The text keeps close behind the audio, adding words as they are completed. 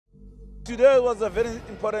Today was a very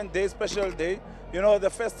important day, special day. You know,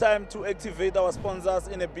 the first time to activate our sponsors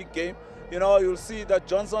in a big game. You know, you'll see that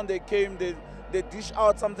Johnson, they came, they dish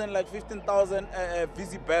out something like 15,000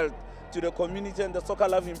 Visi belt to the community and the soccer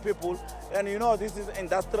loving people. And you know, this is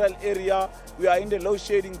industrial area. We are in the load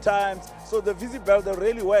shedding times. So the Visi belt, they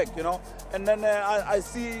really work, you know. And then I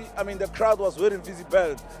see, I mean, the crowd was wearing Visi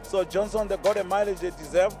belt. So Johnson, they got a mileage they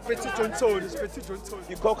deserve. Petit Johnson, Petit Johnson.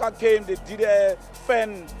 The Coca came, they did a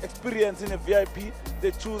fan experience in a VIP.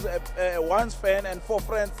 They choose one fan and 4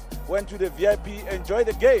 friends went to the VIP, enjoy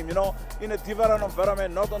the game, you know, in a different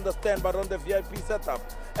environment, not on the stand, but on the VIP setup.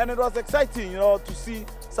 And it was exciting, you know, to see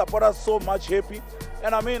supporters so much happy.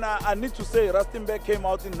 And I mean, I need to say, Rustenburg came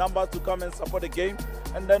out in numbers to come and support the game.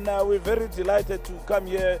 And then we're very delighted to come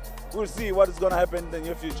here. We'll see what is going to happen in the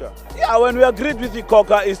near future. Yeah, when we agreed with the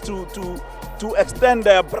Coca is to extend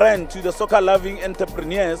their brand to the soccer-loving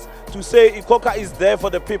entrepreneurs, to say Ikoka is there for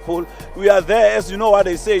the people. We are there, as you know what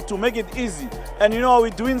they say, to make it easy. And you know, we're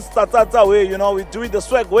doing Statata way, you know, we're doing the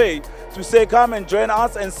swag way, to say come and join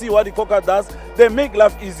us and see what Ikoka does. They make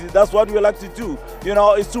life easy. That's what we like to do. You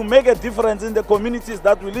know, it's to make a difference in the communities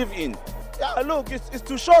that we live in. Yeah, look, it's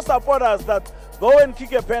to show supporters that go and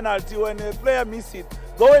kick a penalty when a player misses it.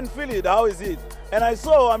 Go and feel it, how is it? And I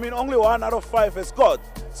saw, I mean, only 1 out of 5 has scored.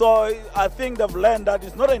 So I think they've learned that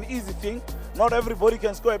it's not an easy thing. Not everybody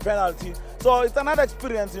can score a penalty. So it's another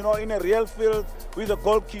experience, you know, in a real field with a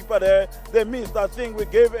goalkeeper there. They missed. I think we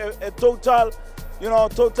gave a total, you know,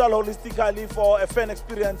 holistically for a fan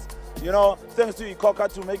experience, you know, thanks to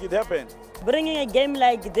Ikoka to make it happen. Bringing a game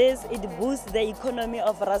like this, it boosts the economy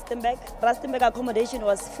of Rustenburg. Rustenburg accommodation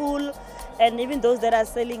was full, and even those that are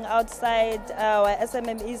selling outside our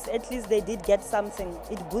SMMEs, at least they did get something.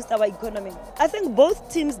 It boosts our economy. I think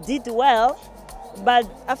both teams did well, but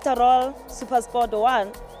after all, SuperSport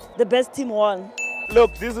won. The best team won.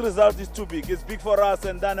 Look, this result is too big. It's big for us,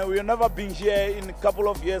 and then we've never been here in a couple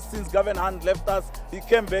of years since Gavin Hunt left us. He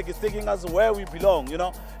came back. He's taking us where we belong, you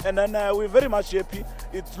know. And then we're very much happy.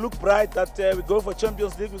 It looks bright that we go for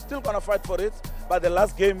Champions League. We're still gonna fight for it. But the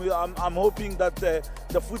last game, I'm hoping that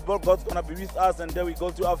the football god's gonna be with us, and then we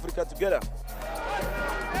go to Africa together.